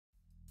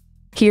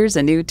Here's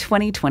a new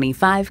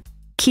 2025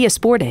 Kia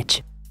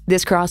Sportage.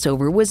 This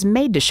crossover was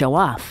made to show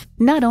off.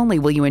 Not only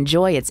will you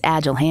enjoy its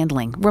agile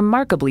handling,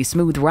 remarkably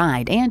smooth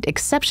ride, and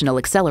exceptional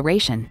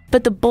acceleration,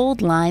 but the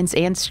bold lines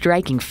and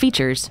striking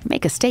features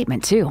make a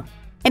statement too.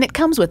 And it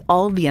comes with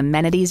all the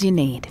amenities you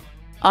need.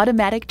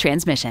 Automatic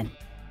transmission,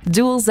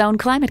 dual zone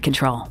climate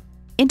control,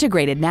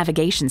 integrated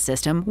navigation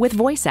system with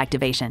voice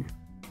activation,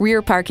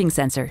 rear parking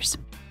sensors,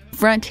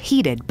 front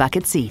heated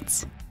bucket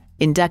seats,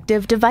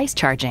 inductive device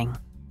charging,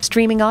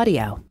 streaming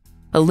audio,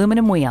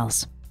 aluminum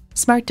wheels,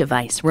 smart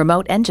device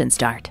remote engine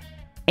start,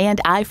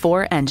 and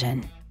i4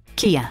 engine.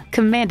 Kia,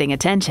 commanding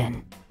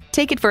attention.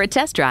 Take it for a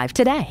test drive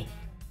today.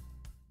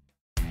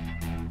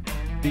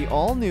 The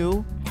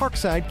all-new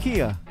Parkside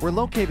Kia. We're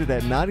located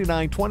at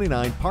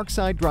 9929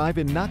 Parkside Drive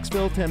in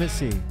Knoxville,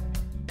 Tennessee.